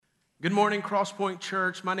Good morning, Crosspoint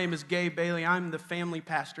Church. My name is Gabe Bailey. I'm the family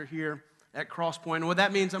pastor here at Crosspoint. And what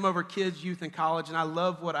that means, I'm over kids, youth, and college, and I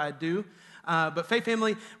love what I do. But Faith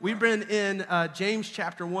Family, we've been in James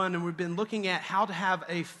chapter 1, and we've been looking at how to have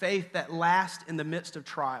a faith that lasts in the midst of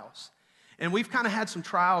trials. And we've kind of had some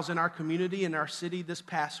trials in our community, in our city this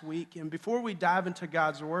past week. And before we dive into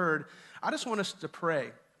God's Word, I just want us to pray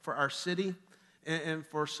for our city and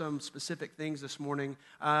for some specific things this morning.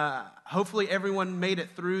 Hopefully everyone made it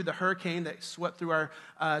through the hurricane that swept through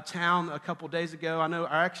our town a couple days ago.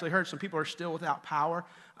 I actually heard some people are still without power.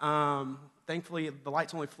 Thankfully, the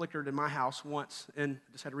lights only flickered in my house once, and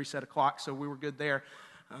just had to reset a clock, so we were good there.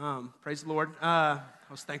 Praise the Lord. I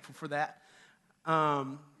was thankful for that.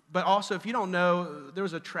 But also, if you don't know, there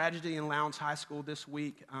was a tragedy in Lowndes High School this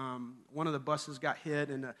week. One of the buses got hit,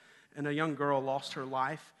 and a young girl lost her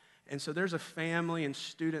life. And so there's a family and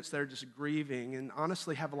students that are just grieving and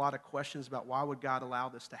honestly have a lot of questions about why would God allow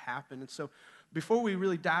this to happen. And so before we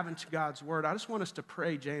really dive into God's Word, I just want us to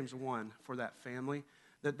pray James 1 for that family,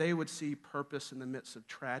 that they would see purpose in the midst of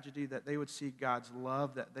tragedy, that they would see God's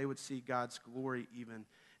love, that they would see God's glory even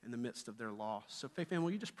in the midst of their loss. So Faith Family,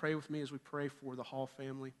 will you just pray with me as we pray for the Hall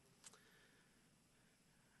family?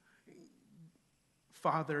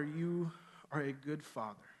 Father, you are a good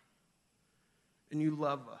Father. And you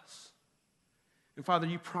love us. And Father,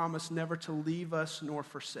 you promise never to leave us nor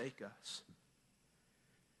forsake us.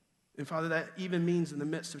 And Father, that even means in the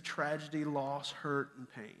midst of tragedy, loss, hurt,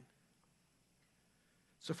 and pain.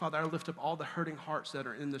 So Father, I lift up all the hurting hearts that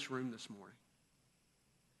are in this room this morning.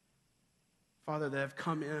 Father, that have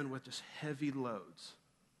come in with just heavy loads.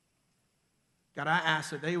 God, I ask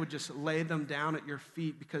that they would just lay them down at your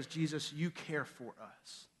feet because, Jesus, you care for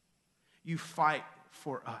us. You fight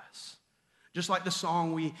for us. Just like the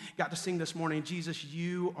song we got to sing this morning, Jesus,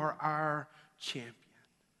 you are our champion.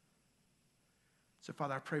 So,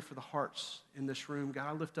 Father, I pray for the hearts in this room. God,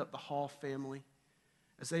 I lift up the Hall family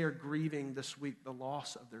as they are grieving this week the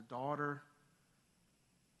loss of their daughter.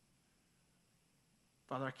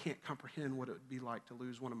 Father, I can't comprehend what it would be like to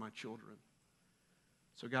lose one of my children.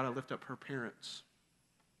 So, God, I lift up her parents.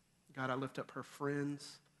 God, I lift up her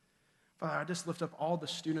friends. Father, I just lift up all the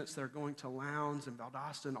students that are going to Lowndes and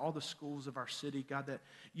Valdosta and all the schools of our city, God, that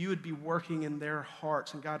you would be working in their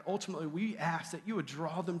hearts. And God, ultimately, we ask that you would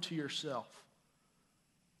draw them to yourself.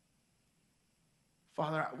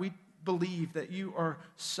 Father, we believe that you are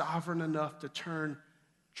sovereign enough to turn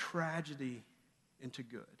tragedy into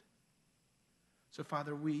good. So,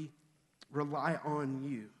 Father, we rely on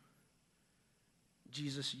you.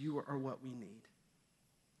 Jesus, you are what we need.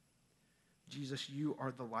 Jesus, you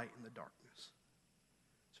are the light in the darkness.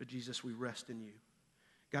 So, Jesus, we rest in you.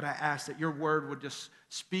 God, I ask that your word would just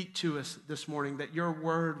speak to us this morning, that your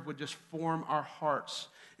word would just form our hearts.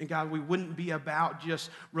 And God, we wouldn't be about just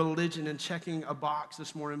religion and checking a box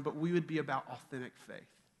this morning, but we would be about authentic faith.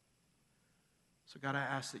 So, God, I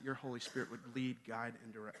ask that your Holy Spirit would lead, guide,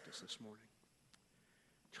 and direct us this morning.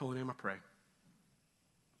 In your holy name I pray.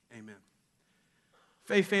 Amen.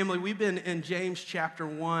 Faith Family, we've been in James chapter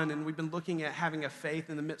 1, and we've been looking at having a faith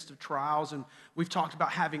in the midst of trials, and we've talked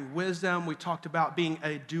about having wisdom. We talked about being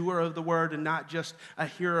a doer of the word and not just a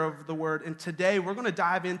hearer of the word. And today we're going to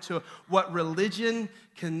dive into what religion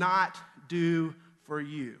cannot do for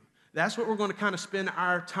you. That's what we're going to kind of spend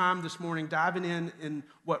our time this morning diving in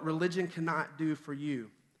what religion cannot do for you.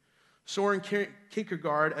 Soren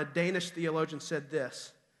Kierkegaard, a Danish theologian, said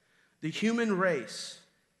this: "The human race,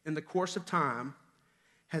 in the course of time,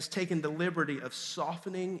 has taken the liberty of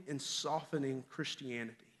softening and softening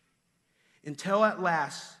Christianity until at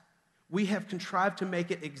last we have contrived to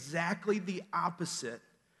make it exactly the opposite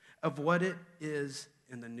of what it is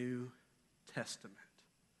in the New Testament."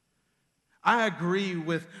 I agree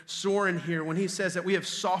with Soren here when he says that we have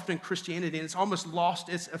softened Christianity and it's almost lost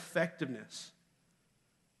its effectiveness.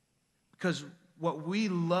 Because what we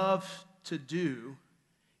love to do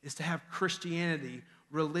is to have Christianity,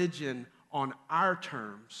 religion, on our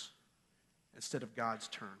terms instead of God's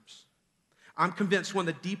terms. I'm convinced one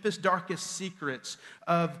of the deepest, darkest secrets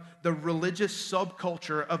of the religious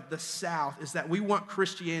subculture of the South is that we want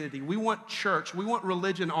Christianity, we want church, we want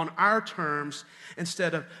religion on our terms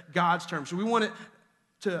instead of God's terms. We want it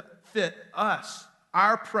to fit us,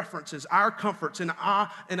 our preferences, our comforts, and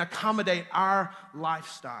accommodate our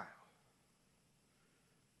lifestyle.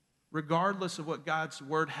 Regardless of what God's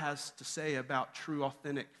word has to say about true,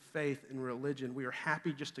 authentic faith and religion, we are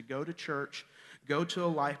happy just to go to church, go to a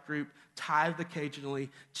life group, tithe occasionally,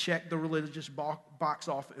 check the religious box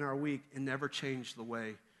off in our week, and never change the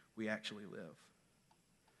way we actually live.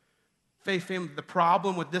 Faith family, the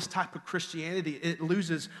problem with this type of Christianity, it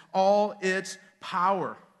loses all its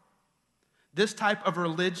power. This type of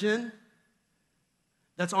religion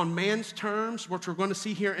that's on man's terms, which we're going to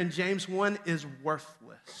see here in James 1, is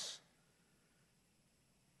worthless.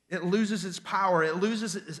 It loses its power. It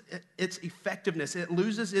loses its effectiveness. It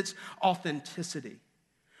loses its authenticity.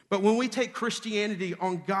 But when we take Christianity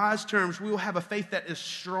on God's terms, we will have a faith that is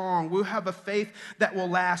strong. We'll have a faith that will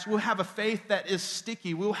last. We'll have a faith that is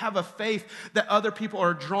sticky. We'll have a faith that other people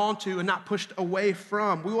are drawn to and not pushed away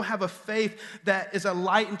from. We will have a faith that is a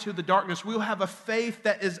light into the darkness. We will have a faith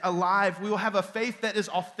that is alive. We will have a faith that is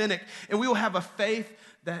authentic. And we will have a faith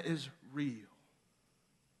that is real.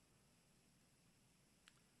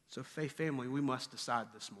 So, faith family, we must decide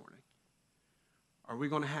this morning. Are we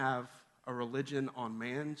going to have a religion on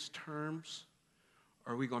man's terms,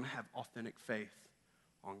 or are we going to have authentic faith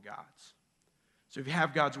on God's? So if you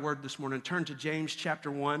have God's word this morning, turn to James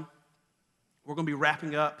chapter 1. We're going to be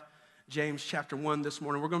wrapping up James chapter 1 this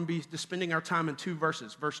morning. We're going to be spending our time in two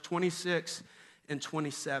verses, verse 26 and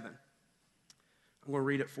 27. I'm going to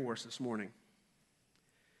read it for us this morning.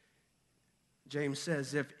 James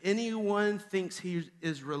says, if anyone thinks he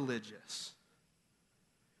is religious.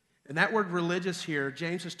 And that word religious here,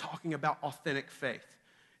 James is talking about authentic faith.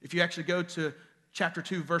 If you actually go to chapter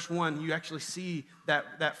 2, verse 1, you actually see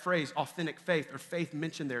that phrase, authentic faith, or faith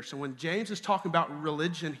mentioned there. So when James is talking about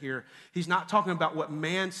religion here, he's not talking about what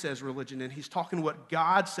man says religion is. He's talking what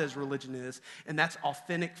God says religion is, and that's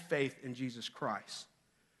authentic faith in Jesus Christ.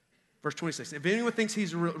 Verse 26, if anyone thinks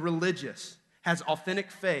he's religious, has authentic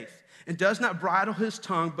faith, and does not bridle his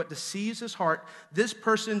tongue, but deceives his heart, this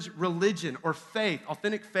person's religion or faith,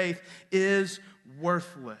 authentic faith, is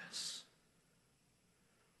worthless.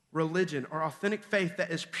 Religion or authentic faith that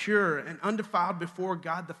is pure and undefiled before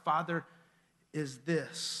God the Father is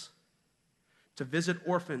this: to visit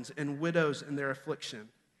orphans and widows in their affliction,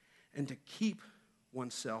 and to keep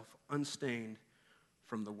oneself unstained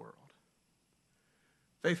from the world.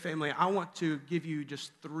 Faith family, I want to give you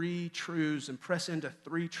just three truths and press into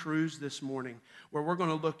three truths this morning where we're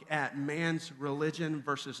going to look at man's religion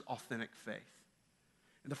versus authentic faith.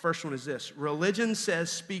 And the first one is this: religion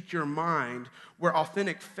says speak your mind, where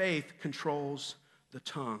authentic faith controls the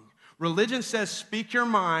tongue. Religion says speak your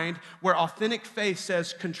mind, where authentic faith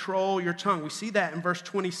says control your tongue. We see that in verse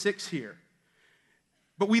 26 here.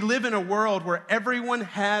 But we live in a world where everyone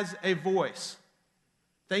has a voice.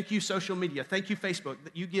 Thank you, social media. Thank you, Facebook,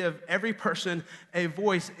 that you give every person a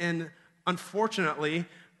voice. And unfortunately,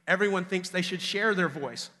 everyone thinks they should share their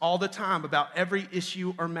voice all the time about every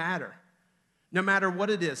issue or matter, no matter what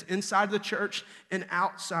it is, inside the church and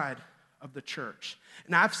outside of the church.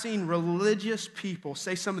 And I've seen religious people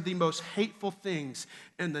say some of the most hateful things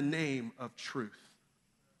in the name of truth.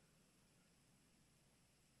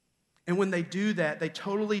 And when they do that, they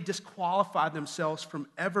totally disqualify themselves from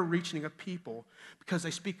ever reaching a people because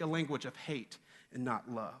they speak a language of hate and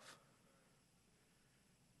not love.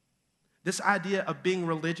 This idea of being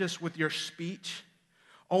religious with your speech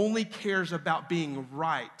only cares about being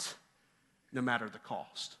right no matter the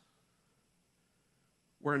cost.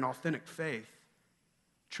 Where an authentic faith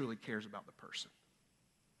truly cares about the person.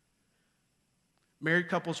 Married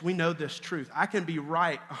couples, we know this truth. I can be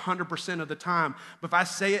right 100% of the time, but if I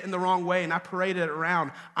say it in the wrong way and I parade it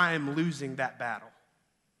around, I am losing that battle.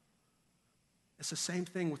 It's the same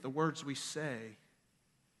thing with the words we say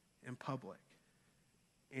in public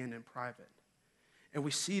and in private. And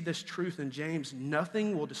we see this truth in James.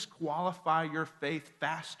 Nothing will disqualify your faith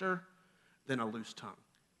faster than a loose tongue.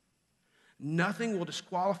 Nothing will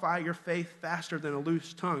disqualify your faith faster than a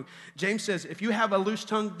loose tongue. James says, if you have a loose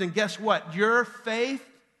tongue, then guess what? Your faith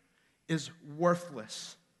is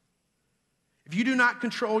worthless. If you do not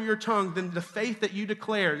control your tongue, then the faith that you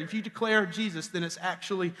declare, if you declare Jesus, then it's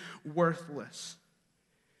actually worthless.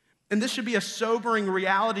 And this should be a sobering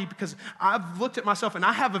reality because I've looked at myself and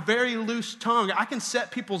I have a very loose tongue. I can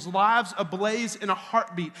set people's lives ablaze in a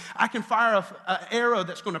heartbeat. I can fire an arrow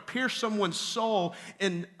that's going to pierce someone's soul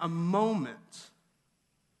in a moment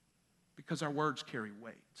because our words carry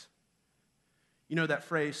weight. You know that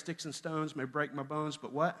phrase, sticks and stones may break my bones,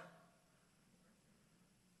 but what?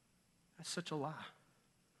 That's such a lie.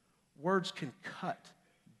 Words can cut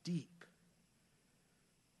deep.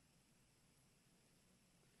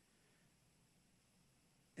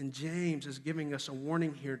 And James is giving us a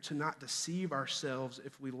warning here to not deceive ourselves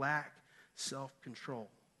if we lack self-control.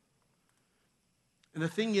 And the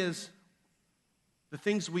thing is, the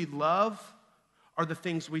things we love are the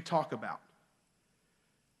things we talk about.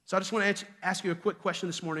 So I just want to ask you a quick question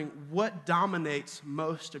this morning. What dominates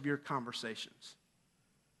most of your conversations?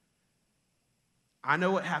 I know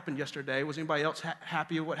what happened yesterday. Was anybody else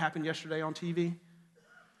happy with what happened yesterday on TV?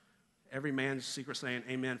 Every man's secret saying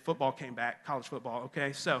amen. Football came back, college football,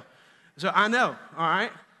 okay? So I know, all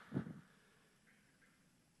right?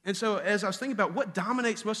 And so as I was thinking about what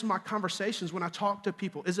dominates most of my conversations when I talk to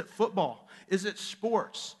people, is it football? Is it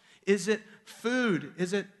sports? Is it food?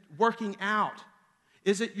 Is it working out?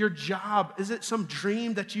 Is it your job? Is it some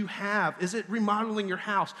dream that you have? Is it remodeling your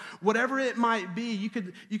house? Whatever it might be, you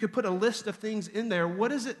could put a list of things in there.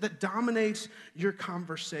 What is it that dominates your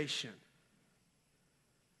conversation?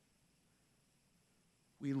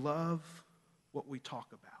 We love what we talk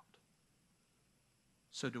about.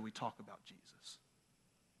 So do we talk about Jesus?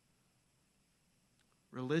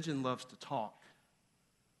 Religion loves to talk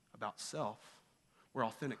about self, where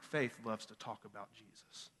authentic faith loves to talk about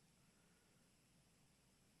Jesus.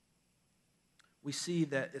 We see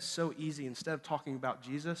that it's so easy, instead of talking about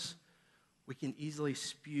Jesus, we can easily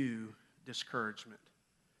spew discouragement.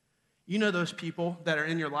 You know those people that are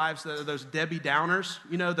in your lives that are those Debbie Downers,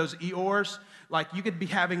 you know, those Eeyores? Like you could be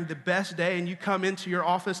having the best day and you come into your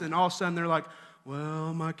office and all of a sudden they're like,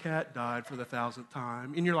 well, my cat died for the 1,000th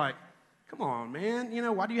time. And you're like, come on, man, you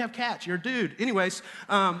know, why do you have cats? You're a dude. Anyways,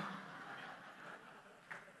 if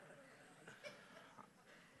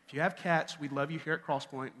you have cats, we love you here at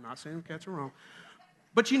Crosspoint. I'm not saying cats are wrong.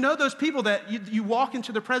 But you know those people that you walk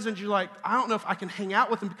into their presence, you're like, I don't know if I can hang out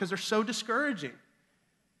with them because they're so discouraging.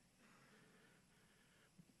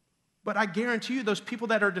 But I guarantee you, those people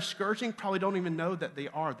that are discouraging probably don't even know that they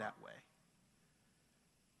are that way.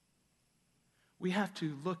 We have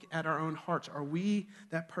to look at our own hearts. Are we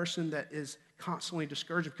that person that is constantly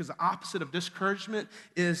discouraged? Because the opposite of discouragement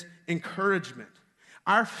is encouragement.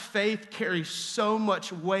 Our faith carries so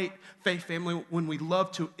much weight, faith family, when we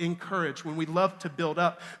love to encourage, when we love to build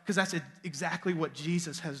up, because that's exactly what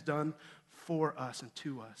Jesus has done for us and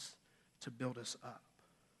to us, to build us up.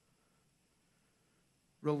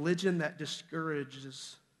 Religion that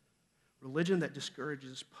discourages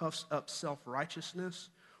puffs up self-righteousness,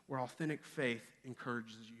 where authentic faith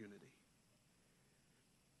encourages unity.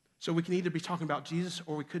 So we can either be talking about Jesus,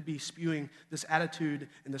 or we could be spewing this attitude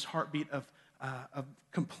and this heartbeat of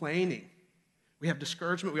complaining. We have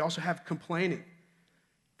discouragement. We also have complaining.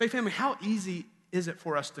 Faith family, how easy is it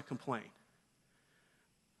for us to complain?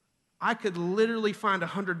 I could literally find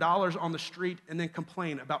 $100 on the street and then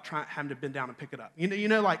complain about having to bend down and pick it up. You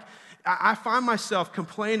know, like I find myself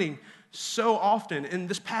complaining so often. And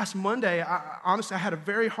this past Monday, honestly, I had a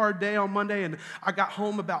very hard day on Monday, and I got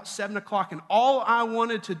home about 7 o'clock, and all I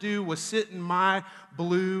wanted to do was sit in my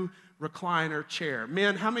blue recliner chair.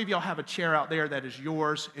 Men, how many of y'all have a chair out there that is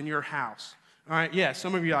yours in your house? All right, yeah,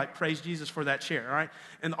 some of you are like, praise Jesus for that chair, all right?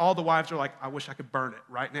 And all the wives are like, I wish I could burn it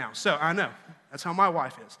right now. So I know, that's how my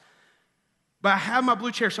wife is. But I have my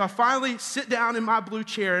blue chair, so I finally sit down in my blue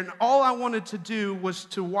chair, and all I wanted to do was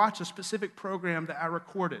to watch a specific program that I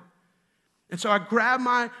recorded. And so I grab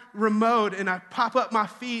my remote, and I pop up my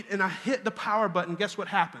feet, and I hit the power button. Guess what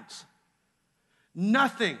happens?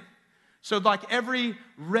 Nothing. So like every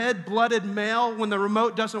red-blooded male, when the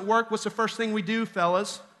remote doesn't work, what's the first thing we do,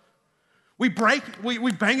 fellas? We bang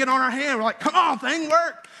it on our hand. We're like, come on, thing,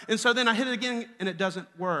 work. And so then I hit it again, and it doesn't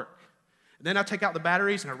work. And then I take out the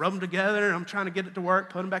batteries, and I rub them together, and I'm trying to get it to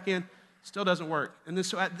work, put them back in. Still doesn't work. And then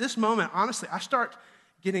so at this moment, honestly, I start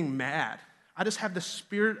getting mad. I just have the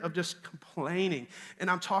spirit of just complaining. And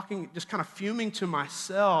I'm talking, just kind of fuming to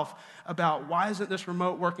myself about why isn't this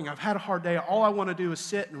remote working? I've had a hard day. All I want to do is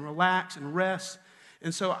sit and relax and rest.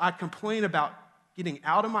 And so I complain about getting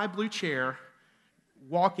out of my blue chair,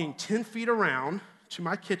 walking 10 feet around to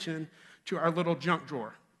my kitchen, to our little junk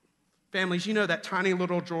drawer. Families, you know that tiny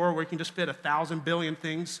little drawer where you can just fit 1,000 billion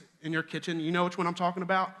things in your kitchen? You know which one I'm talking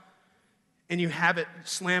about? And you have it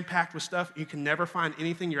slam-packed with stuff. You can never find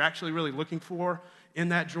anything you're actually really looking for in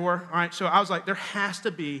that drawer. All right, so I was like, there has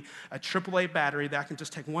to be a AAA battery that I can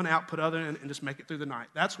just take one out, put other in, and just make it through the night.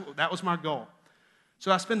 That was my goal.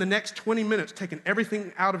 So I spend the next 20 minutes taking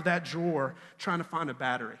everything out of that drawer, trying to find a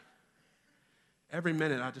battery. Every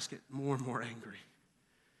minute, I just get more and more angry.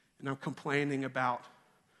 And I'm complaining about,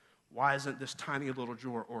 why isn't this tiny little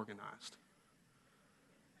drawer organized?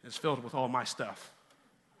 It's filled with all my stuff.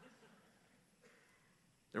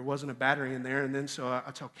 There wasn't a battery in there, and then so I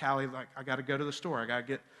tell Callie, like, I got to go to the store. I got to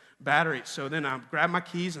get batteries. So then I grab my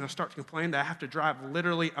keys, and I start to complain that I have to drive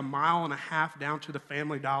literally 1.5 miles down to the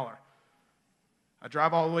Family Dollar. I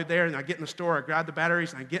drive all the way there, and I get in the store. I grab the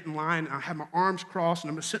batteries, and I get in line, and I have my arms crossed,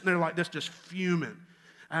 and I'm sitting there like this, just fuming.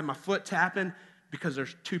 I have my foot tapping because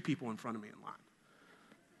there's 2 people in front of me in line.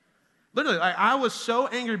 Literally, I was so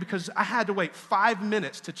angry because I had to wait 5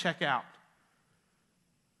 minutes to check out.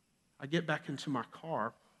 I get back into my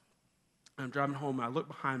car, and I'm driving home, and I look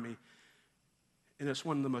behind me, And it's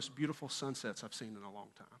one of the most beautiful sunsets I've seen in a long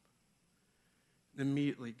time. And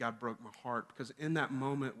immediately, God broke my heart because in that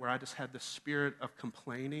moment where I just had the spirit of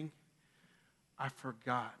complaining, I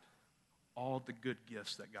forgot all the good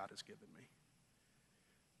gifts that God has given me.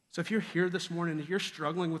 So if you're here this morning and you're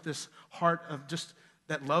struggling with this heart of just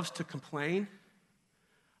that loves to complain,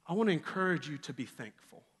 I want to encourage you to be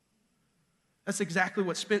thankful. That's exactly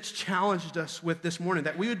what Spence challenged us with this morning,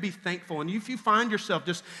 that we would be thankful. And if you find yourself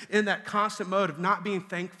just in that constant mode of not being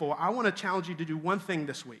thankful, I want to challenge you to do one thing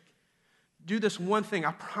this week. Do this one thing.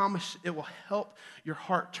 I promise it will help your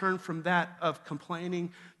heart turn from that of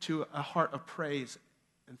complaining to a heart of praise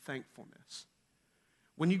and thankfulness.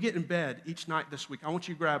 When you get in bed each night this week, I want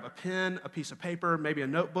you to grab a pen, a piece of paper, maybe a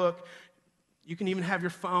notebook. You can even have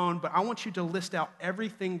your phone, but I want you to list out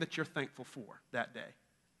everything that you're thankful for that day.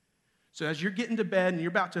 So as you're getting to bed and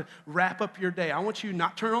you're about to wrap up your day, I want you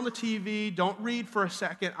not turn on the TV, don't read for a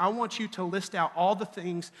second. I want you to list out all the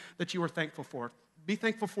things that you are thankful for. Be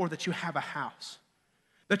thankful for that you have a house,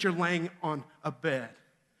 that you're laying on a bed,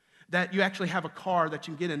 that you actually have a car that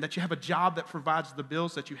you can get in, that you have a job that provides the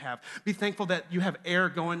bills that you have. Be thankful that you have air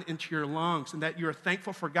going into your lungs and that you are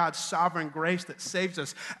thankful for God's sovereign grace that saves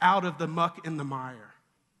us out of the muck and the mire.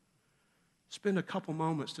 Spend a couple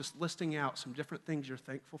moments just listing out some different things you're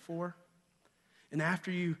thankful for. And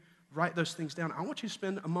after you write those things down, I want you to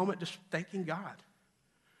spend a moment just thanking God,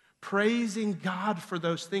 praising God for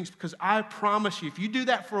those things, because I promise you, if you do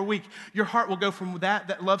that for a week, your heart will go from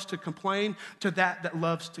that loves to complain to that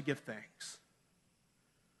loves to give thanks.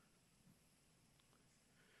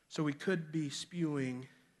 So we could be spewing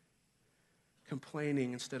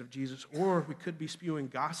complaining instead of Jesus, or we could be spewing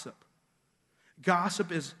gossip.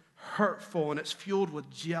 Gossip is hurtful and it's fueled with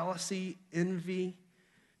jealousy, envy,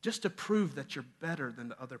 just to prove that you're better than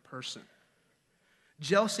the other person.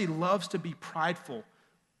 Jealousy loves to be prideful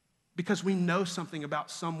because we know something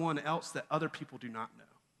about someone else that other people do not know.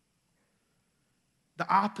 The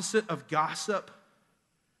opposite of gossip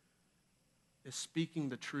is speaking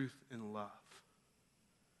the truth in love.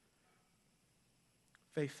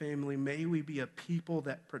 Faith family, may we be a people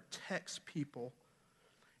that protects people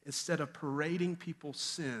instead of parading people's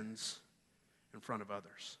sins in front of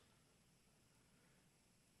others.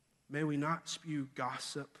 May we not spew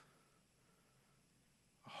gossip,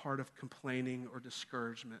 a heart of complaining or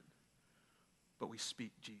discouragement, but we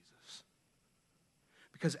speak Jesus.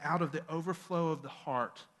 Because out of the overflow of the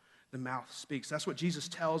heart, the mouth speaks. That's what Jesus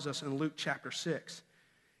tells us in Luke chapter 6.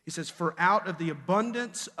 He says, "For out of the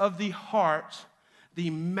abundance of the heart, the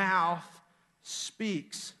mouth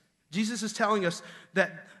speaks." Jesus is telling us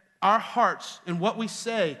that our hearts and what we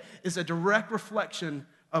say is a direct reflection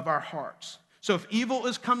of our hearts. So if evil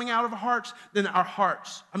is coming out of our hearts, then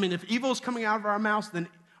if evil is coming out of our mouths, then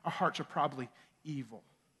our hearts are probably evil.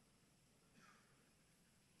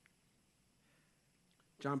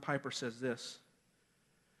 John Piper says this: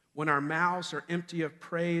 when our mouths are empty of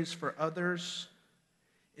praise for others,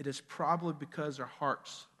 it is probably because our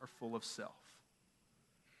hearts are full of self.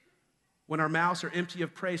 When our mouths are empty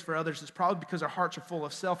of praise for others, it's probably because our hearts are full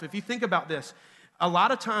of self. If you think about this, a lot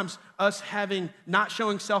of times us not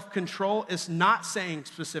showing self-control is not saying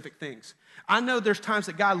specific things. I know there's times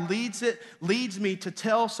that God leads me to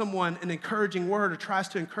tell someone an encouraging word or tries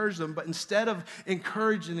to encourage them, but instead of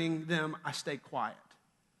encouraging them, I stay quiet.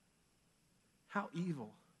 How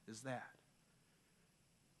evil is that?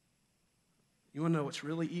 You want to know what's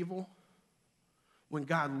really evil? When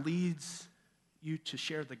God leads you to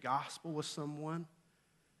share the gospel with someone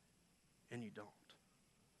and you don't.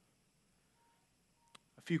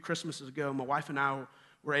 A few Christmases ago, my wife and I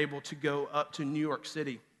were able to go up to New York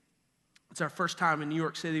City. It's our first time in New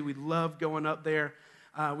York City. We love going up there.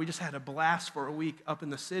 We just had a blast for a week up in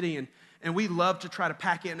the city, and we love to try to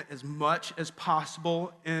pack in as much as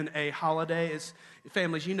possible in a holiday. As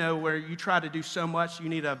families, you know, where you try to do so much, you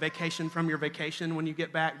need a vacation from your vacation when you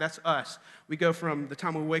get back. That's us. We go from the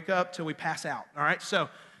time we wake up till we pass out, all right? So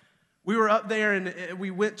we were up there, and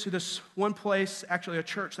we went to this one place, actually a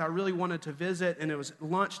church that I really wanted to visit, and it was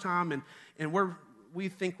lunchtime, and we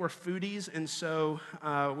think we're foodies, and so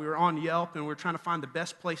we were on Yelp, and we were trying to find the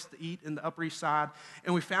best place to eat in the Upper East Side,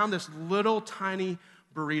 and we found this little tiny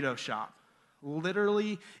burrito shop.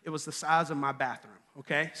 Literally, it was the size of my bathroom,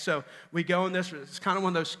 okay? So we go in this, it's kind of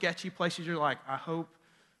one of those sketchy places you're like, I hope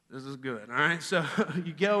this is good, all right? So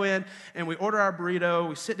you go in, and we order our burrito,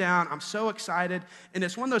 we sit down, I'm so excited, and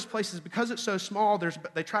it's one of those places, because it's so small,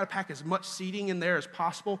 they try to pack as much seating in there as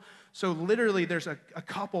possible, so literally there's a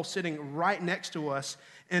couple sitting right next to us,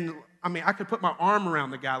 and I could put my arm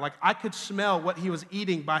around the guy, like I could smell what he was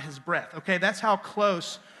eating by his breath, okay? That's how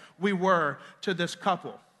close we were to this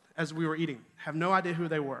couple. as we were eating. Have no idea who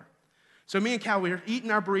they were. So me and Cal, we were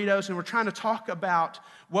eating our burritos, and we're trying to talk about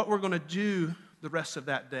what we're going to do the rest of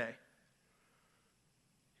that day.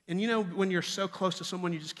 And you know, when you're so close to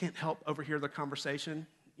someone, you just can't help overhear the conversation.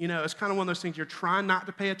 You know, it's kind of one of those things you're trying not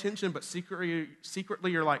to pay attention, but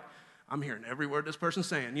secretly you're like, I'm hearing every word this person's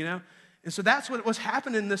saying, you know? And so that's what was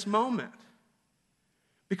happening in this moment.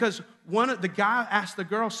 Because the guy asked the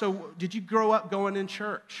girl, so did you grow up going in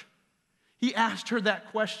church? He asked her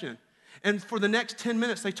that question. And for the next 10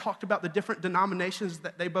 minutes, they talked about the different denominations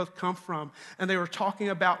that they both come from. And they were talking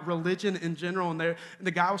about religion in general. And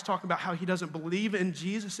the guy was talking about how he doesn't believe in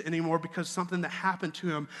Jesus anymore because something that happened to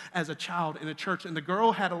him as a child in a church. And the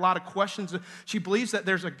girl had a lot of questions. She believes that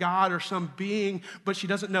there's a God or some being, but she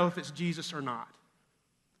doesn't know if it's Jesus or not.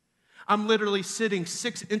 I'm literally sitting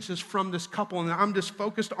 6 inches from this couple, and I'm just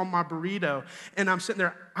focused on my burrito. And I'm sitting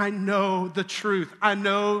there, I know the truth. I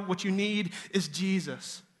know what you need is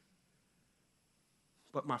Jesus.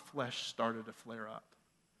 But my flesh started to flare up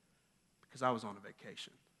because I was on a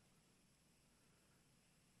vacation.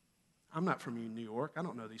 I'm not from New York. I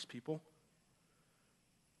don't know these people.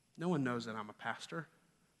 No one knows that I'm a pastor.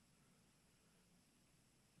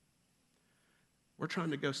 We're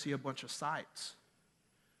trying to go see a bunch of sites.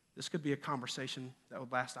 This could be a conversation that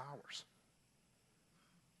would last hours.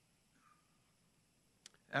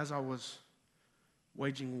 As I was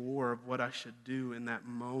waging war of what I should do in that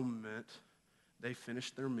moment, they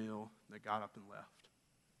finished their meal, they got up and left.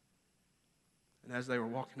 And as they were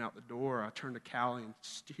walking out the door, I turned to Callie, and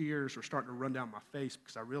tears were starting to run down my face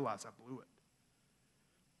because I realized I blew it.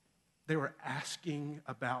 They were asking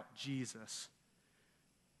about Jesus,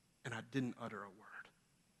 and I didn't utter a word.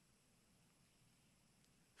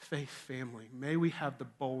 Faith family, may we have the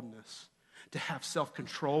boldness to have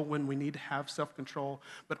self-control when we need to have self-control,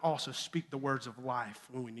 but also speak the words of life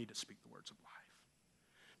when we need to speak the words of life.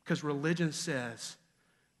 Because religion says,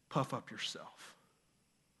 puff up yourself.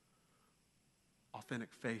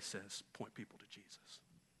 Authentic faith says, point people to Jesus.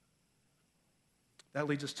 That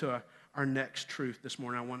leads us to our next truth this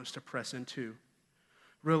morning I want us to press into.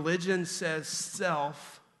 Religion says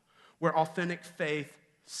self, where authentic faith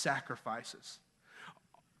sacrifices.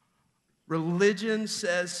 Religion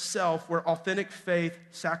says self, where authentic faith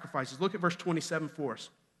sacrifices. Look at verse 27 for us.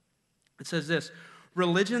 It says this,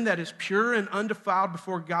 religion that is pure and undefiled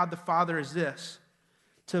before God the Father is this,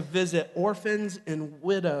 to visit orphans and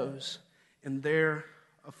widows in their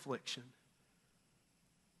affliction.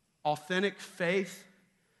 Authentic faith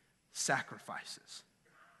sacrifices.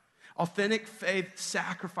 Authentic faith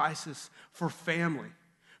sacrifices for family.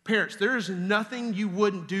 Parents, there is nothing you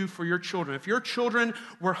wouldn't do for your children. If your children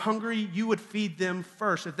were hungry, you would feed them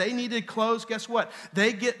first. If they needed clothes, guess what?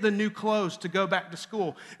 They get the new clothes to go back to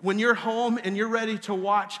school. When you're home and you're ready to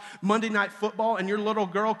watch Monday Night Football and your little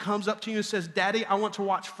girl comes up to you and says, Daddy, I want to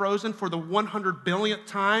watch Frozen for the 100 billionth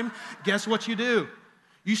time, guess what you do?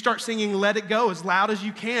 You start singing Let It Go as loud as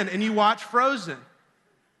you can and you watch Frozen.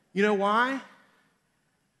 You know why?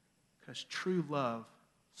 Because true love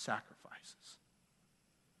sacrifices.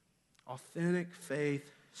 Authentic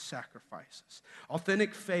faith sacrifices.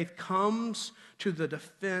 Authentic faith comes to the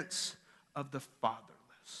defense of the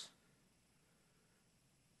fatherless.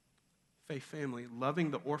 Faith family,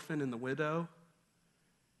 loving the orphan and the widow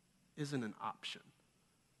isn't an option.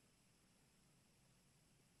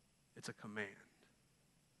 It's a command.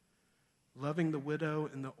 Loving the widow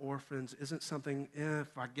and the orphans isn't something,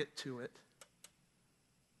 if I get to it,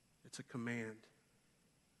 it's a command.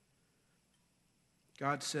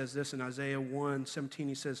 God says this in Isaiah 1:17.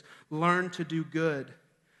 He says, learn to do good,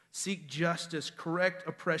 seek justice, correct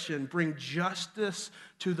oppression, bring justice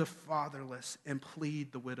to the fatherless, and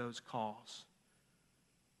plead the widow's cause.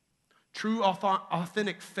 True,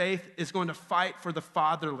 authentic faith is going to fight for the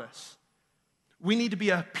fatherless. We need to be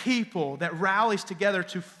a people that rallies together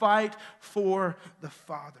to fight for the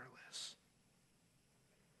fatherless.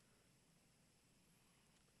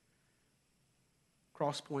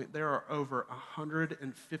 Crosspoint, there are over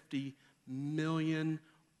 150 million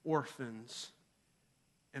orphans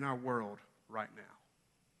in our world right now.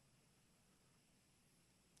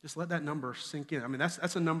 Just let that number sink in. I mean,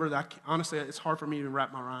 that's a number that, honestly, it's hard for me to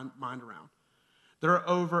wrap my mind around. There are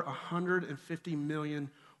over 150 million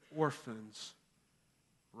orphans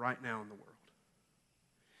right now in the world.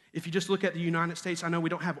 If you just look at the United States, I know we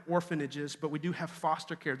don't have orphanages, but we do have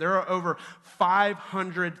foster care. There are over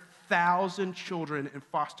 500,000 children in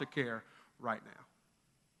foster care right now.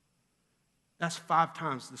 That's 5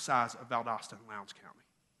 times the size of Valdosta and Lowndes County.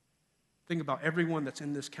 Think about everyone that's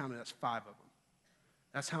in this county, that's 5 of them.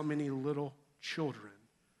 That's how many little children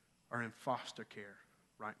are in foster care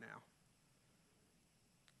right now.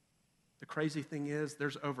 The crazy thing is,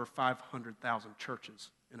 there's over 500,000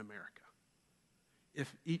 churches in America.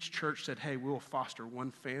 If each church said, hey, we'll foster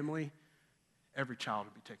one family, every child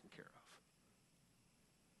would be taken care of.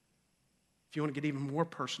 If you want to get even more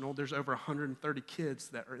personal, there's over 130 kids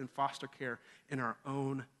that are in foster care in our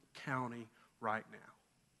own county right now.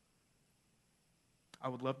 I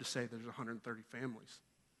would love to say there's 130 families.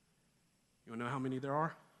 You want to know how many there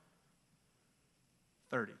are?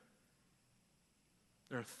 30.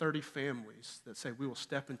 There are 30 families that say we will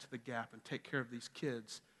step into the gap and take care of these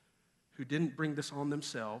kids who didn't bring this on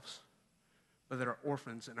themselves, but that are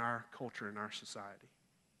orphans in our culture, in our society.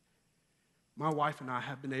 My wife and I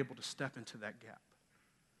have been able to step into that gap.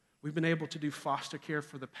 We've been able to do foster care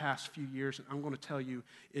for the past few years, and I'm going to tell you,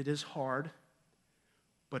 it is hard,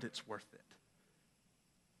 but it's worth it.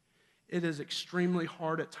 It is extremely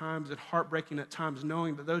hard at times and heartbreaking at times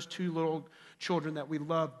knowing that those two little children that we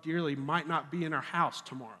love dearly might not be in our house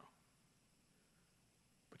tomorrow.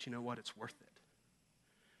 But you know what? It's worth it.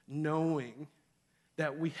 Knowing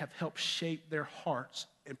that we have helped shape their hearts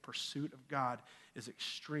in pursuit of God is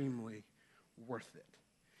extremely worth it.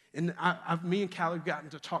 And me and Callie have gotten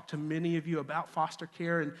to talk to many of you about foster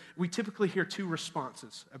care, and we typically hear two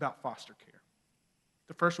responses about foster care.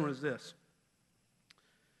 The first one is this: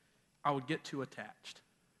 I would get too attached.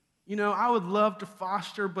 You know, I would love to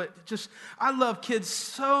foster, but I love kids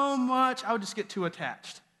so much, I would just get too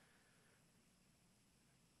attached.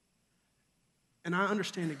 And I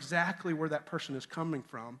understand exactly where that person is coming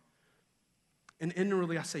from. And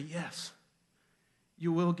inwardly I say, yes,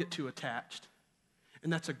 you will get too attached.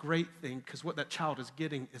 And that's a great thing, because what that child is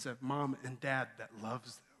getting is a mom and dad that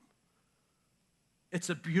loves them. It's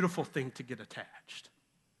a beautiful thing to get attached.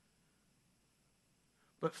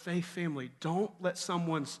 But faith family, don't let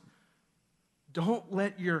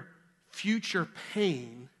your future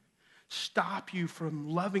pain stop you from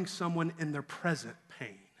loving someone in their present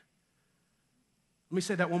pain. Let me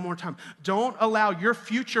say that one more time. Don't allow your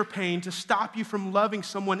future pain to stop you from loving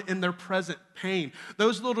someone in their present pain.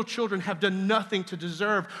 Those little children have done nothing to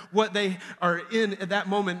deserve what they are in at that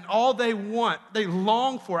moment. All they want, they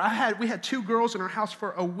long for. We had two girls in our house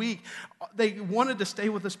for a week. They wanted to stay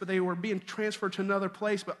with us, but they were being transferred to another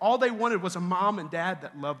place. But all they wanted was a mom and dad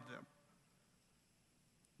that loved them.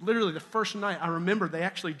 Literally, the first night, I remember they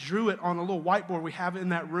actually drew it on a little whiteboard we have in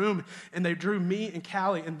that room, and they drew me and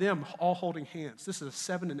Callie and them all holding hands. This is a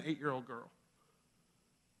 7 and 8-year-old girl.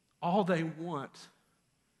 All they want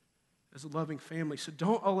is a loving family. So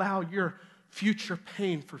don't allow your future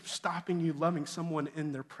pain for stopping you loving someone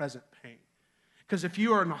in their present pain. Because if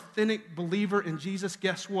you are an authentic believer in Jesus,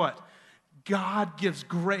 guess what? God gives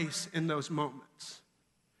grace in those moments.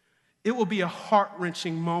 It will be a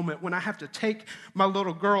heart-wrenching moment when I have to take my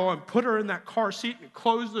little girl and put her in that car seat and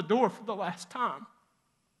close the door for the last time.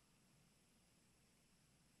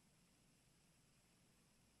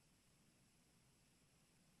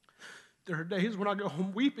 There are days when I go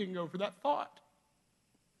home weeping over that thought.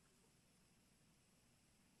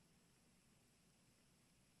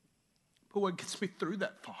 But what gets me through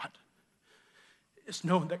that thought is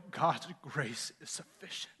knowing that God's grace is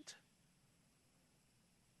sufficient.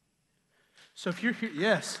 So if you're here,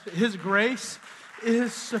 yes, His grace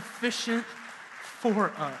is sufficient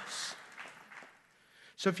for us.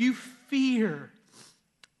 So if you fear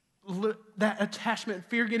that attachment,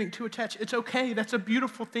 fear getting too attached, it's okay. That's a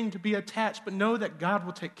beautiful thing to be attached, but know that God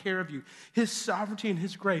will take care of you. His sovereignty and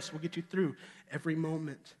His grace will get you through every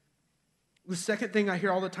moment. The second thing I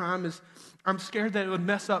hear all the time is, I'm scared that it would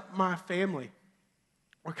mess up my family.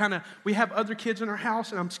 We have other kids in our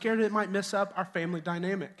house, and I'm scared that it might mess up our family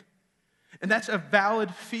dynamic. And that's a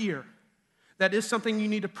valid fear. That is something you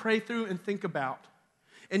need to pray through and think about.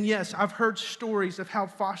 And yes, I've heard stories of how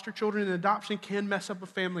foster children and adoption can mess up a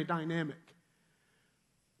family dynamic.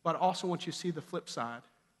 But I also want you to see the flip side.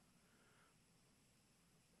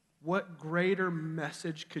 What greater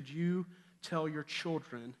message could you tell your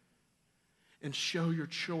children and show your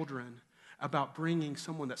children about bringing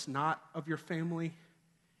someone that's not of your family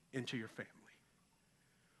into your family?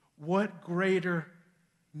 What greater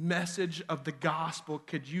message of the gospel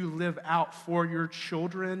could you live out for your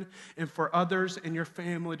children and for others in your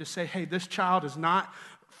family to say, hey, this child is not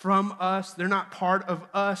from us, they're not part of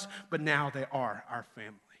us, but now they are our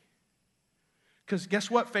family. Because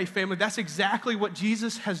guess what, faith family? That's exactly what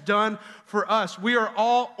Jesus has done for us. We are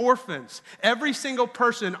all orphans. Every single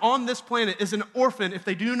person on this planet is an orphan if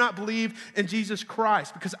they do not believe in Jesus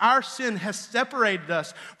Christ, because our sin has separated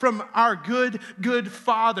us from our good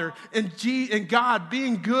Father. And God,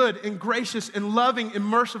 being good and gracious and loving and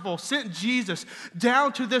merciful, sent Jesus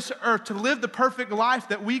down to this earth to live the perfect life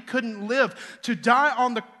that we couldn't live, to die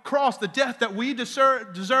on the cross the death that we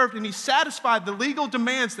deserved, and he satisfied the legal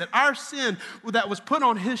demands that our sin that was put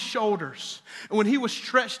on his shoulders. And when he was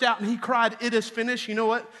stretched out and he cried, "It is finished," you know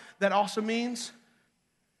what that also means?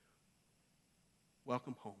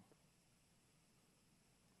 Welcome home.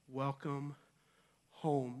 Welcome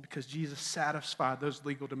home, because Jesus satisfied those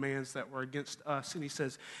legal demands that were against us. And he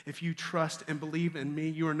says, if you trust and believe in me,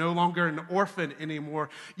 you are no longer an orphan anymore.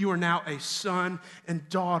 You are now a son and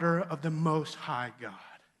daughter of the Most High God.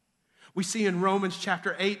 We see in Romans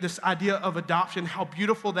chapter 8 this idea of adoption, how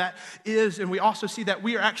beautiful that is. And we also see that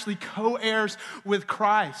we are actually co-heirs with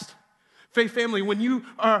Christ. Faith family, when you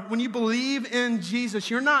believe in Jesus,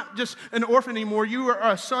 you're not just an orphan anymore. You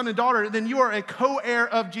are a son and daughter. Then you are a co-heir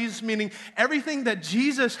of Jesus, meaning everything that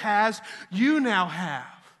Jesus has, you now have.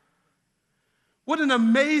 What an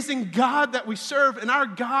amazing God that we serve. And our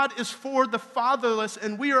God is for the fatherless,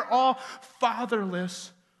 and we are all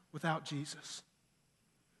fatherless without Jesus.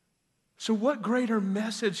 So what greater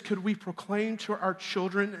message could we proclaim to our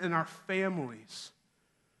children and our families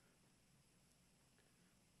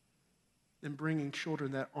than bringing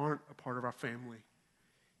children that aren't a part of our family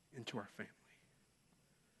into our family?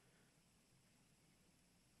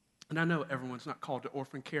 And I know everyone's not called to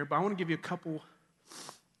orphan care, but I want to give you a couple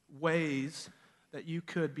ways that you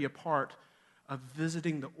could be a part of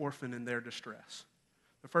visiting the orphan in their distress.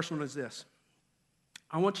 The first one is this.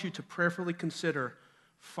 I want you to prayerfully consider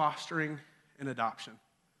fostering an adoption.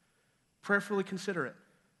 Prayerfully consider it.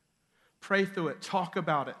 Pray through it. Talk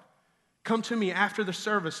about it. Come to me after the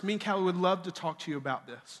service. Me and Callie would love to talk to you about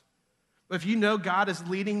this. But if you know God is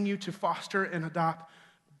leading you to foster and adopt,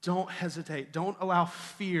 don't hesitate. Don't allow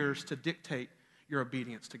fears to dictate your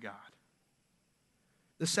obedience to God.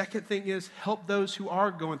 The second thing is help those who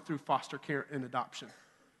are going through foster care and adoption.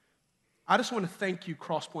 I just want to thank you,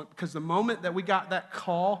 Crosspoint, because the moment that we got that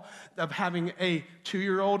call of having a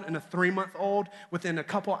 2-year-old and a 3-month-old, within a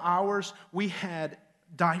couple hours, we had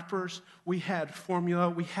diapers, we had formula,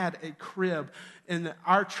 we had a crib, and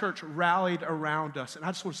our church rallied around us. And I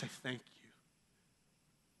just want to say thank you.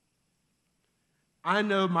 I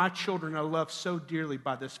know my children are loved so dearly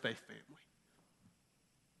by this faith family.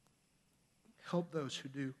 Help those who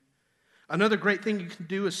do. Another great thing you can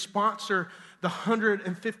do is sponsor the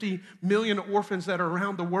 150 million orphans that are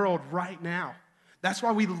around the world right now. That's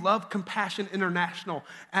why we love Compassion International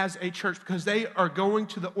as a church, because they are going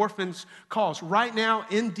to the orphans' cause. Right now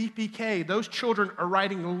in DPK, those children are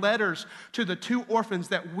writing letters to the 2 orphans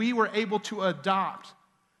that we were able to adopt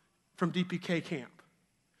from DPK camp.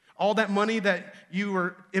 All that money that you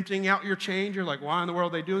were emptying out your change, you're like, why in the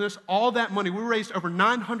world are they doing this? All that money, we raised over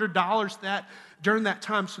 $900 during that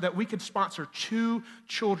time so that we could sponsor 2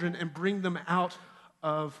 children and bring them out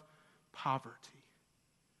of poverty.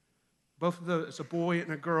 Both of those, a boy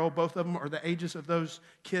and a girl, both of them are the ages of those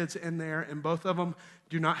kids in there, and both of them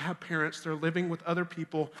do not have parents. They're living with other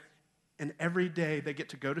people, and every day they get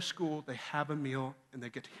to go to school, they have a meal, and they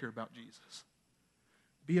get to hear about Jesus.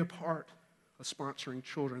 Be a part of sponsoring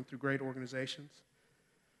children through great organizations.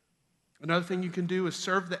 Another thing you can do is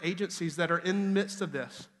serve the agencies that are in the midst of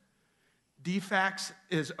this. DFACS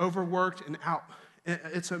is overworked and out.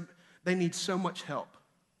 They need so much help.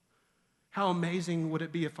 How amazing would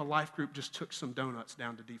it be if a life group just took some donuts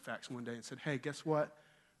down to DFACS one day and said, hey, guess what?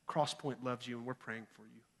 Crosspoint loves you and we're praying for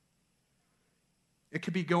you. It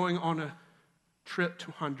could be going on a trip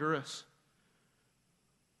to Honduras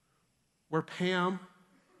where Pam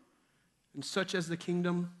and Such as the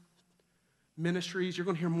Kingdom Ministries, you're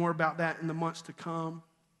going to hear more about that in the months to come,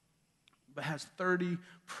 but has 30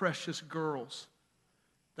 precious girls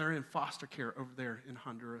that are in foster care over there in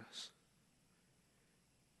Honduras.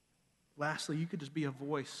 Lastly, you could just be a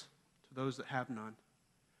voice to those that have none.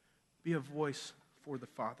 Be a voice for the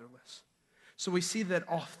fatherless. So we see that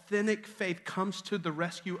authentic faith comes to the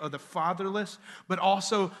rescue of the fatherless, but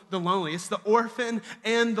also the lonely. It's the orphan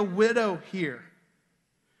and the widow here.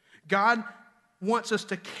 God wants us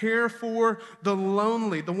to care for the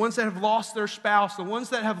lonely, the ones that have lost their spouse, the ones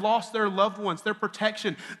that have lost their loved ones, their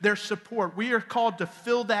protection, their support. We are called to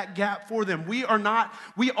fill that gap for them. We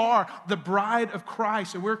are the bride of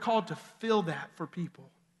Christ, and we're called to fill that for people,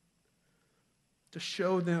 to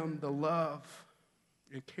show them the love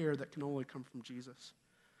and care that can only come from Jesus.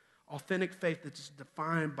 Authentic faith that is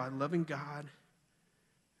defined by loving God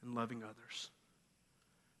and loving others.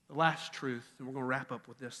 The last truth, and we're going to wrap up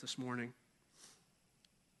with this morning.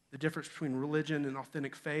 The difference between religion and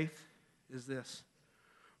authentic faith is this.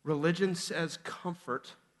 Religion says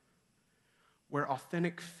comfort, where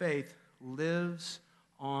authentic faith lives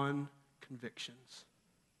on convictions.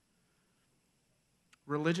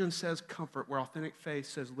 Religion says comfort, where authentic faith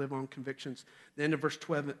says live on convictions. The end of verse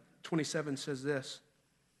 27 says this,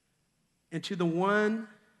 and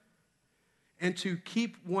to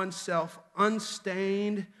keep oneself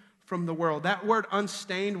unstained from the world. That word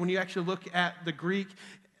unstained, when you actually look at the Greek,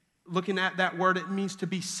 looking at that word, it means to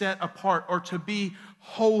be set apart or to be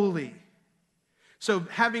holy. So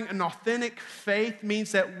having an authentic faith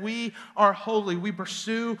means that we are holy. We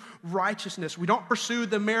pursue righteousness. We don't pursue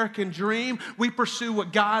the American dream. We pursue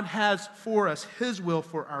what God has for us, His will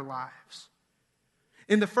for our lives.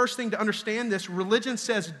 And the first thing to understand this, religion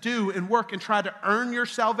says do and work and try to earn your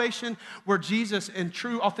salvation, where Jesus in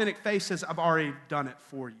true authentic faith says, I've already done it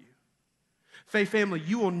for you. Faith family,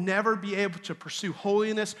 you will never be able to pursue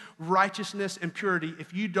holiness, righteousness, and purity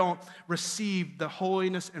if you don't receive the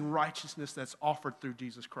holiness and righteousness that's offered through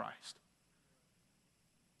Jesus Christ.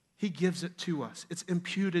 He gives it to us. It's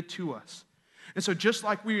imputed to us. And so just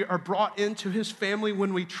like we are brought into His family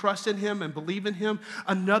when we trust in Him and believe in Him,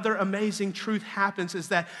 another amazing truth happens is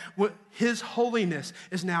that His holiness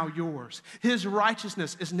is now yours. His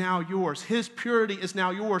righteousness is now yours. His purity is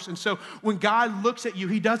now yours. And so when God looks at you,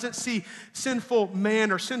 He doesn't see sinful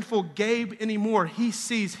man or sinful Gabe anymore. He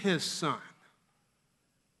sees His Son.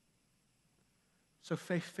 So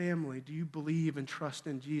faith family, do you believe and trust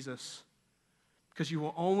in Jesus? Because you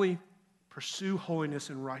will only pursue holiness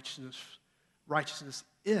and righteousness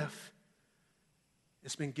if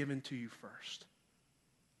it's been given to you first.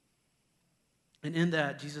 And in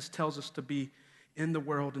that, Jesus tells us to be in the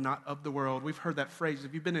world and not of the world. We've heard that phrase.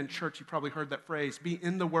 If you've been in church, you probably heard that phrase, be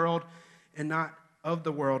in the world and not of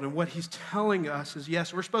the world. And what He's telling us is,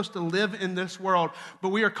 yes, we're supposed to live in this world, but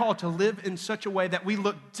we are called to live in such a way that we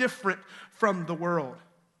look different from the world.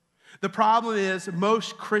 The problem is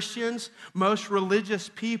most Christians, most religious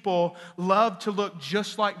people love to look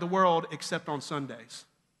just like the world except on Sundays.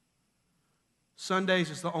 Sundays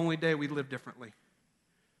is the only day we live differently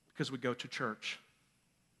because we go to church.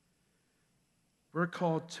 We're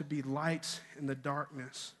called to be lights in the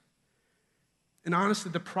darkness. And honestly,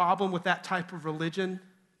 the problem with that type of religion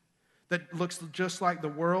that looks just like the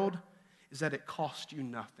world is that it costs you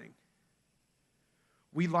nothing.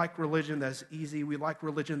 We like religion that is easy. We like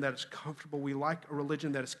religion that is comfortable. We like a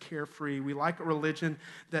religion that is carefree. We like a religion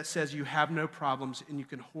that says you have no problems and you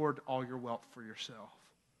can hoard all your wealth for yourself.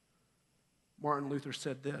 Martin Luther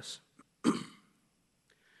said this,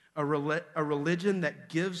 a religion that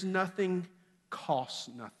gives nothing, costs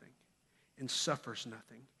nothing, and suffers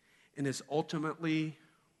nothing, and is ultimately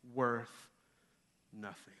worth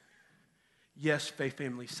nothing. Yes, faith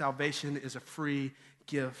family, salvation is a free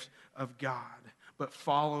gift of God. But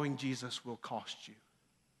following Jesus will cost you.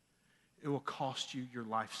 It will cost you your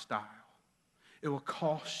lifestyle. It will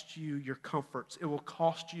cost you your comforts. It will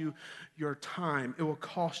cost you your time. It will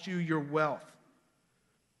cost you your wealth.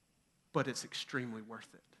 But it's extremely worth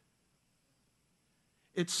it.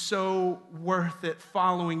 It's so worth it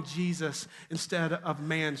following Jesus instead of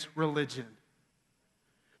man's religion.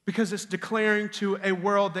 Because it's declaring to a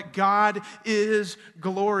world that God is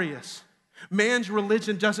glorious. Man's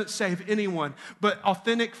religion doesn't save anyone, but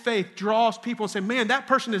authentic faith draws people and say, man, that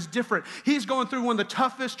person is different. He's going through one of the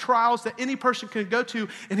toughest trials that any person can go to,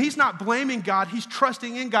 and he's not blaming God. He's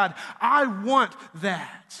trusting in God. I want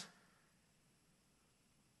that.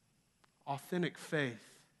 Authentic faith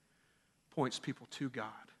points people to God,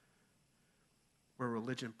 where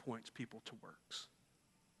religion points people to works.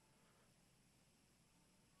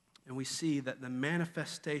 And we see that the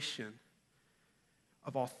manifestation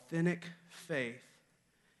of authentic faith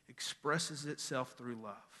expresses itself through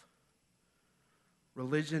love.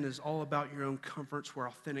 Religion is all about your own comforts, where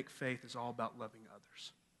authentic faith is all about loving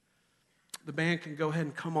others. The band can go ahead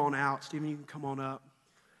and come on out. Stephen, you can come on up.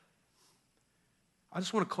 I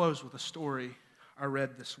just want to close with a story I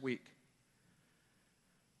read this week.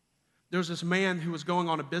 There was this man who was going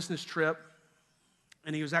on a business trip,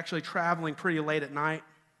 and he was actually traveling pretty late at night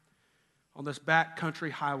on this backcountry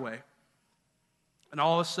highway. And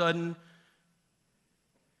all of a sudden,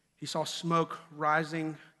 he saw smoke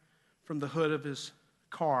rising from the hood of his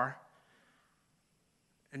car,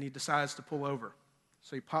 and he decides to pull over.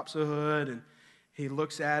 So he pops the hood, and he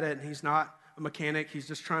looks at it, and he's not a mechanic. He's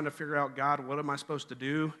just trying to figure out, God, what am I supposed to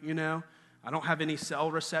do, you know? I don't have any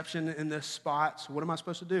cell reception in this spot, so what am I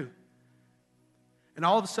supposed to do? And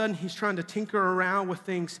all of a sudden, he's trying to tinker around with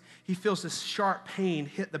things. He feels this sharp pain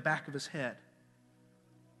hit the back of his head.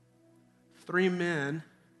 3 men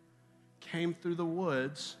came through the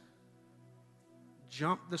woods,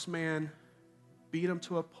 jumped this man, beat him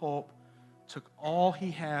to a pulp, took all he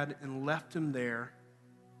had and left him there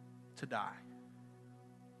to die.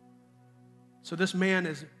 So this man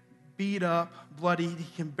is beat up, bloody. He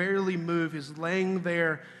can barely move. He's laying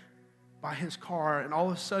there by his car, and all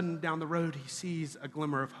of a sudden down the road, he sees a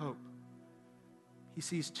glimmer of hope. He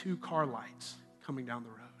sees 2 car lights coming down the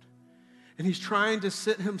road. And he's trying to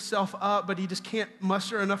sit himself up, but he just can't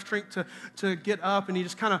muster enough strength to get up, and he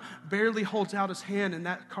just kind of barely holds out his hand, and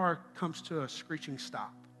that car comes to a screeching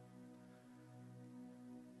stop.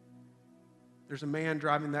 There's a man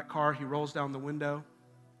driving that car. He rolls down the window.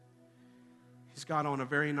 He's got on a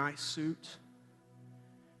very nice suit.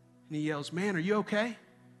 And he yells, "Man, are you okay?"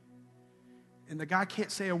 And the guy can't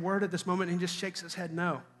say a word at this moment, and he just shakes his head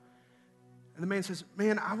no. And the man says,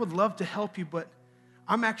 "Man, I would love to help you, but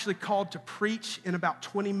I'm actually called to preach in about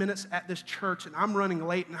 20 minutes at this church, and I'm running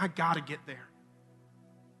late, and I got to get there."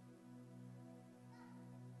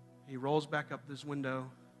 He rolls back up this window,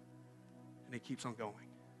 and he keeps on going.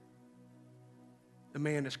 The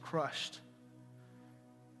man is crushed.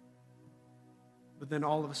 But then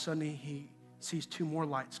all of a sudden, he sees 2 more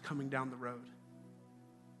lights coming down the road.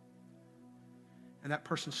 And that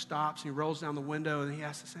person stops, and he rolls down the window, and he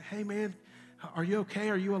has to say, "Hey, man, are you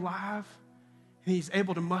okay? Are you alive?" And he's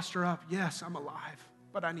able to muster up, "Yes, I'm alive,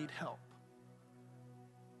 but I need help."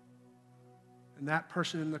 And that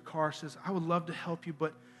person in the car says, "I would love to help you,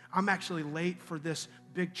 but I'm actually late for this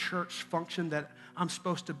big church function that I'm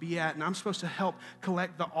supposed to be at, and I'm supposed to help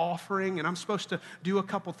collect the offering, and I'm supposed to do a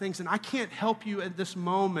couple things, and I can't help you at this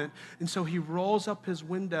moment." And so he rolls up his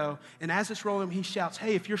window, and as it's rolling, he shouts,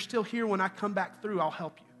 "Hey, if you're still here when I come back through, I'll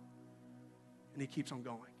help you." And he keeps on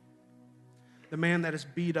going. The man that is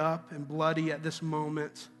beat up and bloody at this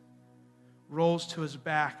moment rolls to his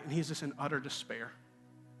back, and he's just in utter despair.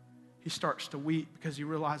 He starts to weep because he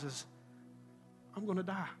realizes, "I'm going to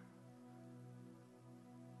die."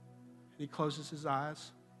 And he closes his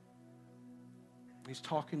eyes. He's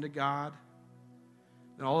talking to God.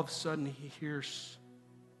 And all of a sudden, he hears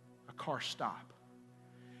a car stop.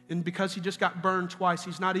 And because he just got burned twice,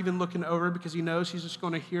 he's not even looking over because he knows he's just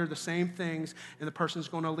going to hear the same things and the person's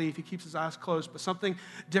going to leave. He keeps his eyes closed, but something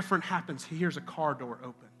different happens. He hears a car door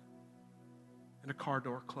open and a car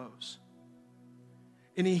door close.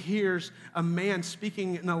 And he hears a man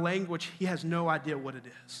speaking in a language he has no idea what it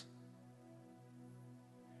is.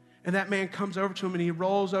 And that man comes over to him, and he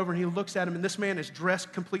rolls over, and he looks at him, and this man is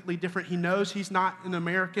dressed completely different. He knows he's not an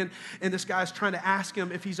American, and this guy's trying to ask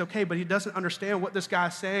him if he's okay, but he doesn't understand what this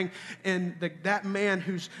guy's saying. And that man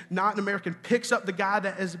who's not an American picks up the guy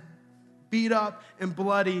that is beat up and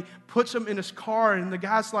bloody, puts him in his car, and the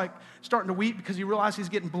guy's like starting to weep because he realizes he's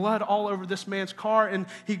getting blood all over this man's car, and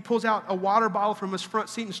he pulls out a water bottle from his front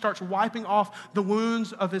seat and starts wiping off the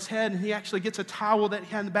wounds of his head, and he actually gets a towel that he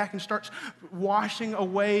had in the back and starts washing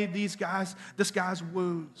away this guy's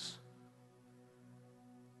wounds.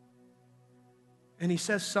 And he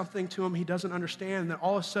says something to him he doesn't understand, and then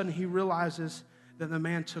all of a sudden he realizes that the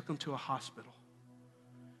man took him to a hospital.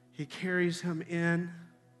 He carries him in,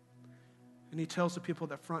 and he tells the people at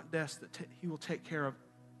the front desk that he will take care of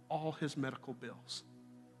all his medical bills.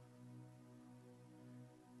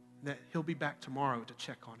 That he'll be back tomorrow to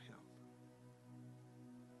check on him.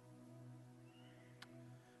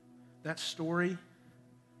 That story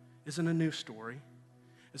isn't a new story.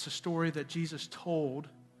 It's a story that Jesus told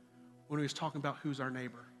when he was talking about who's our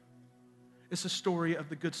neighbor. It's the story of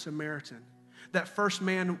the Good Samaritan. That first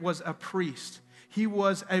man was a priest. He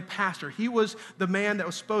was a pastor. He was the man that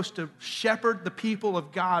was supposed to shepherd the people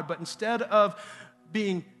of God, but instead of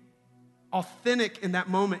being authentic in that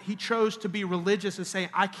moment, he chose to be religious and say,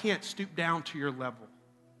 "I can't stoop down to your level."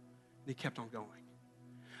 And he kept on going.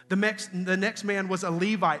 The next man was a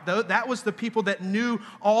Levite. That was the people that knew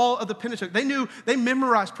all of the Pentateuch. They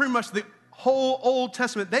memorized pretty much the whole Old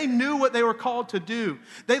Testament. They knew what they were called to do.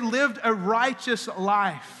 They lived a righteous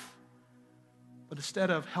life. But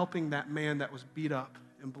instead of helping that man that was beat up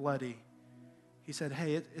and bloody, he said,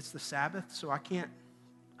 "Hey, it's the Sabbath, so I can't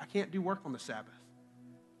do work on the Sabbath."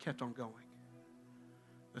 Kept on going.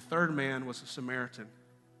 The third man was a Samaritan.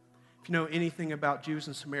 If you know anything about Jews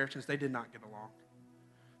and Samaritans, they did not get along.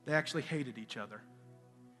 They actually hated each other.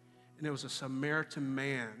 And it was a Samaritan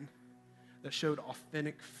man that showed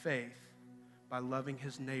authentic faith by loving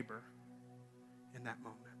his neighbor in that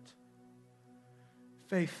moment.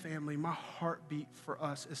 Faith family, my heartbeat for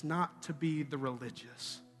us is not to be the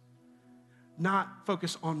religious, not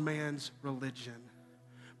focus on man's religion,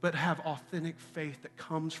 but have authentic faith that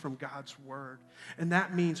comes from God's word. And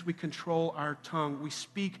that means we control our tongue. We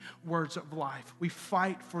speak words of life. We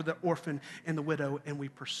fight for the orphan and the widow, and we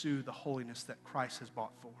pursue the holiness that Christ has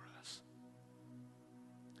bought for us.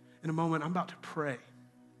 In a moment, I'm about to pray.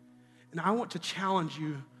 And I want to challenge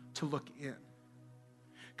you to look in.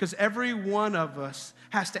 Because every one of us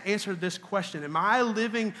has to answer this question. Am I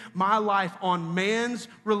living my life on man's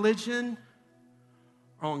religion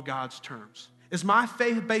or on God's terms? Is my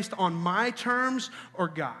faith based on my terms or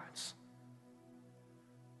God's?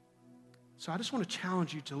 So I just want to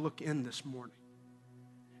challenge you to look in this morning.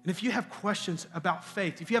 And if you have questions about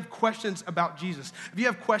faith, if you have questions about Jesus, if you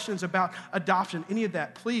have questions about adoption, any of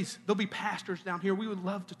that, please, there'll be pastors down here. We would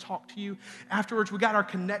love to talk to you. Afterwards, we got our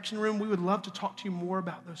connection room. We would love to talk to you more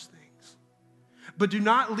about those things. But do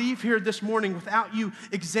not leave here this morning without you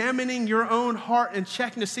examining your own heart and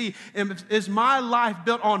checking to see, is my life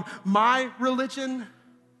built on my religion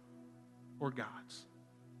or God's?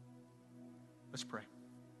 Let's pray.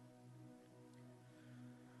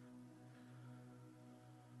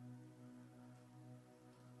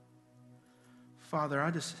 Father,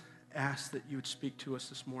 I just ask that you would speak to us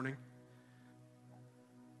this morning.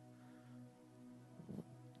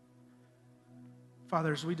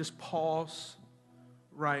 Father, as we just pause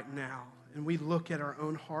right now and we look at our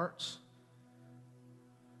own hearts,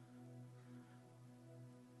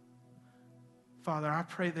 Father, I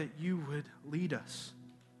pray that you would lead us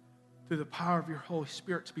through the power of your Holy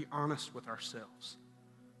Spirit to be honest with ourselves.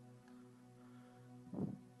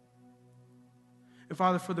 And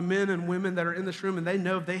Father, for the men and women that are in this room and they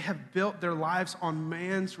know they have built their lives on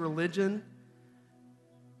man's religion,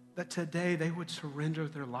 that today they would surrender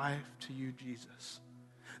their life to you, Jesus.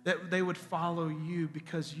 That they would follow you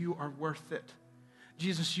because you are worth it.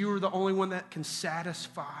 Jesus, you are the only one that can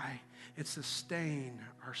satisfy and sustain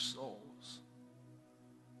our souls.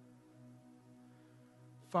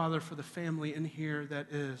 Father, for the family in here that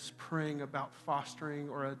is praying about fostering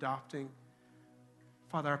or adopting,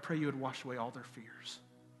 Father, I pray you would wash away all their fears.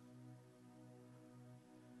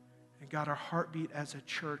 And God, our heartbeat as a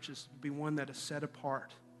church is to be one that is set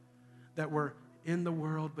apart, that we're in the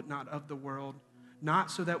world but not of the world,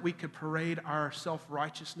 not so that we could parade our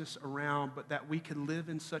self-righteousness around, but that we could live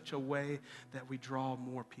in such a way that we draw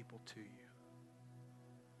more people to you.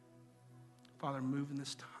 Father, move in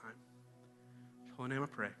this time. In your holy name I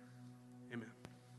pray.